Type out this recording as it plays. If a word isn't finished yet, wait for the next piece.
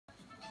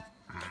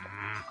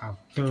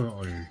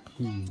turtle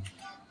who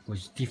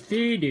was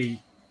defeated.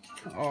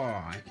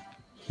 Oh,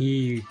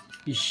 he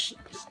is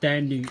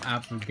standing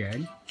up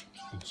again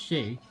and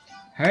say,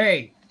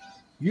 "Hey,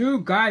 you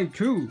guys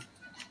too.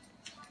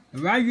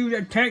 Why you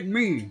attack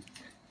me?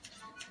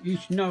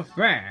 It's not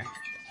fair,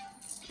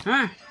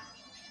 huh?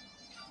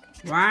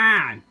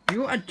 Why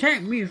you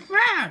attack me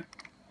fair?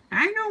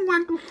 I don't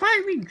want to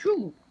fight with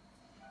you.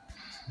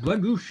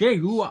 But you say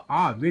you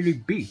are very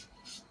big.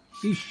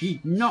 Is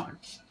it not?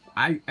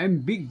 I am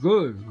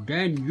bigger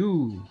than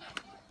you."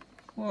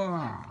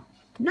 Wow.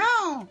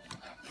 No,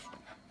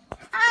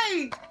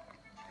 I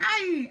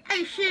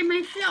say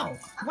myself.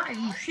 Why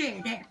you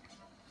say that?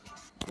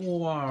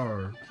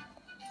 Wow.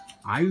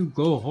 I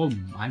go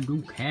home. I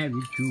don't care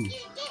with you.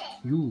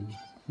 You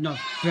not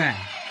fair.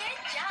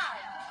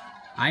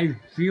 I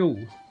feel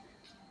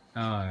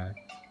I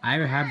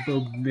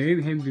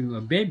having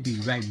a baby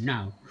right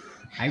now.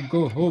 I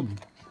go home.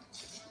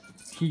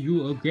 See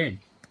you again.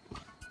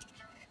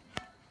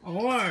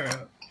 Or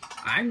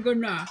I'm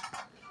gonna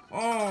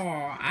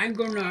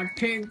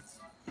take.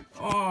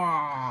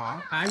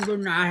 I'm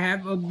gonna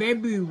have a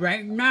baby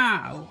right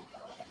now.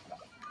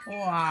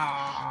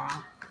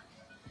 Wow.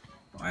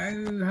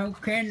 How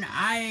can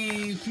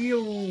I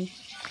feel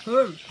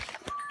hurt?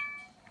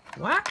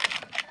 What?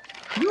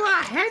 You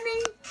are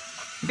having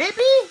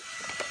baby?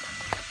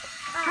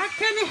 How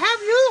can I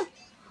help you?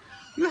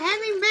 You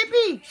having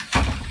baby?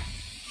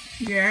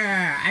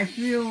 Yeah, I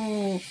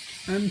feel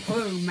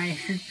hurt my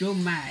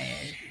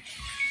stomach.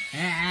 I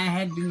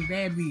having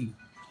baby.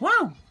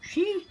 Wow,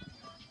 see?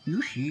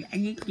 You see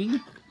anything?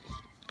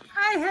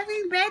 I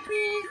having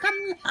baby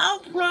coming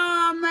out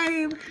from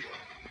my...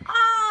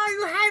 Oh,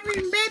 you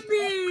having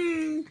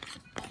baby.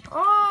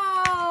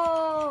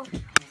 Oh,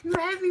 you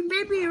having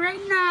baby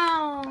right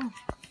now.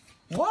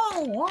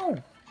 Whoa.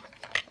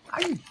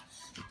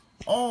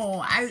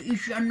 I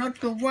is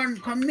another one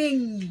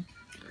coming.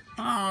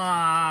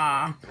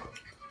 Oh,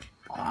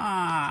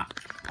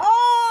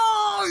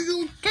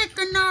 you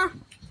taking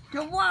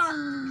the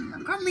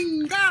one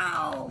coming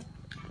down.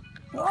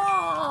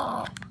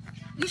 Whoa,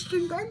 it's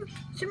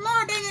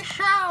more than a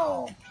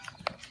show.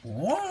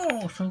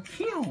 Oh, so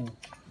cute.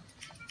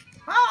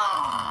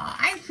 Oh,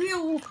 I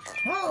feel,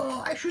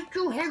 I should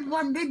too have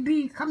one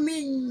baby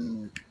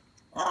coming.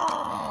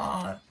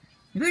 Oh,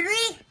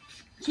 really?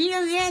 See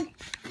you again.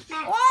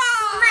 Oh,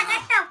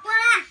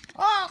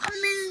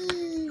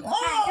 coming.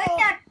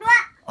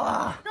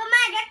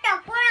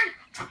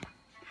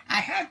 I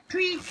have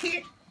 3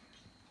 kids.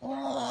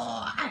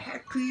 Oh, I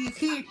have 3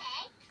 kids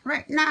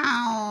right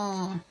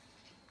now.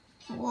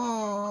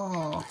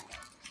 Whoa.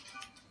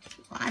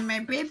 I'm my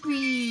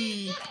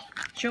baby.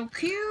 So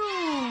cute.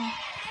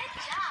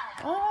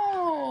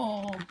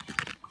 Oh,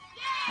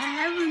 I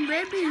have a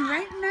baby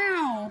right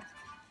now.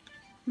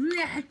 We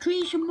have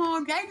 3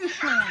 small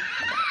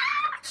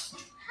dinosaurs.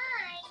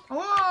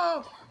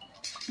 Oh,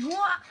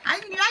 what? I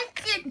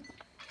like it.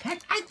 Can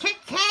I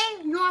take care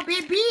of your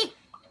baby?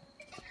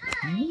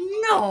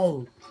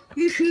 No,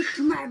 this is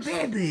my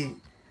baby.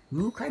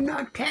 You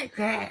cannot take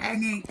care of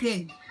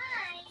anything.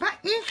 But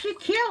it's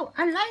cute.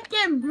 I like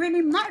them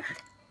very much.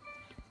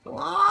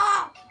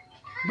 Wow.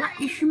 But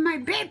it's my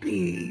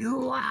baby. You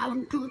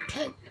want to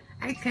take.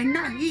 I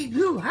cannot eat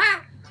you,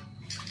 huh?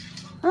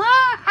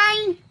 Oh,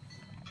 hi.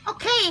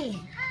 Okay.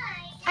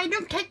 I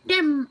don't take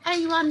them.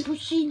 I want to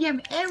see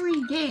them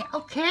every day,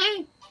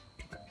 okay?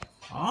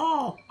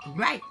 Oh,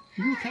 right.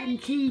 You can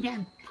see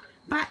them.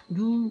 But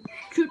you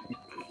should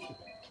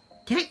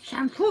take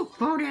some food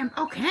for them,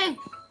 okay?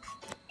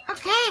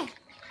 Okay.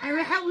 I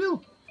will help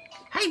you.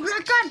 Hey,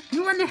 Dragon,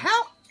 you want to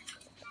help?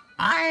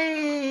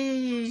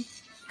 I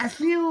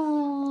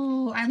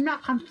feel I'm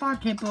not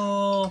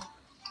comfortable.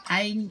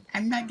 I'm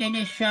not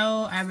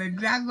dinosaur. I'm a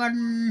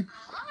dragon.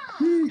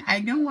 I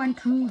don't want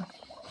to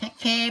take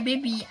care,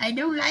 baby. I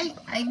don't like.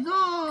 I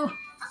go.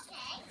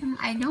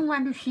 I don't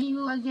want to see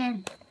you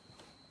again.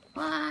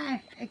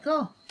 Why? I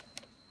go.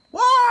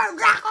 Whoa,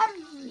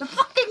 dragon! The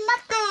fucking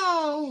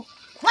matter!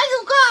 Where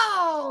you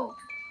go?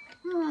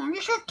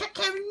 You should take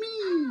care of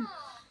me.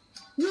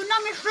 You're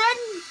not my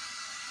friend.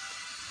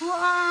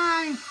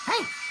 Why?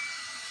 Hey,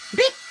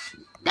 big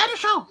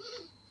dinosaur.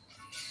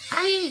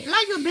 I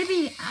like you,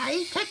 baby.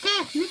 I take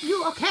care with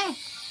you, okay?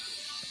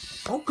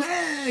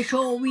 Okay,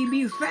 so we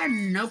be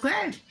friends,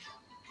 okay?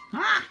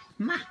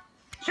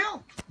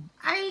 So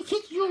I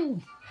kiss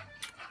you.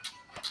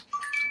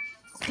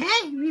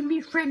 Okay, we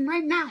be friends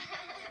right now.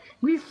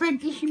 We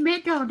friend is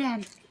better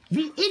than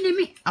the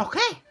enemy,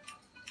 okay?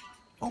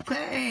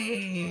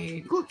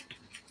 Okay, good.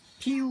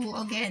 See you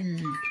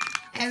again,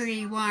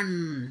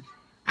 everyone.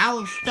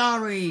 Our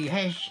story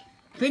has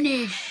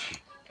finished,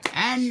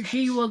 and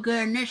see you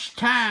again next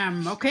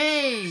time,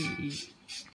 okay?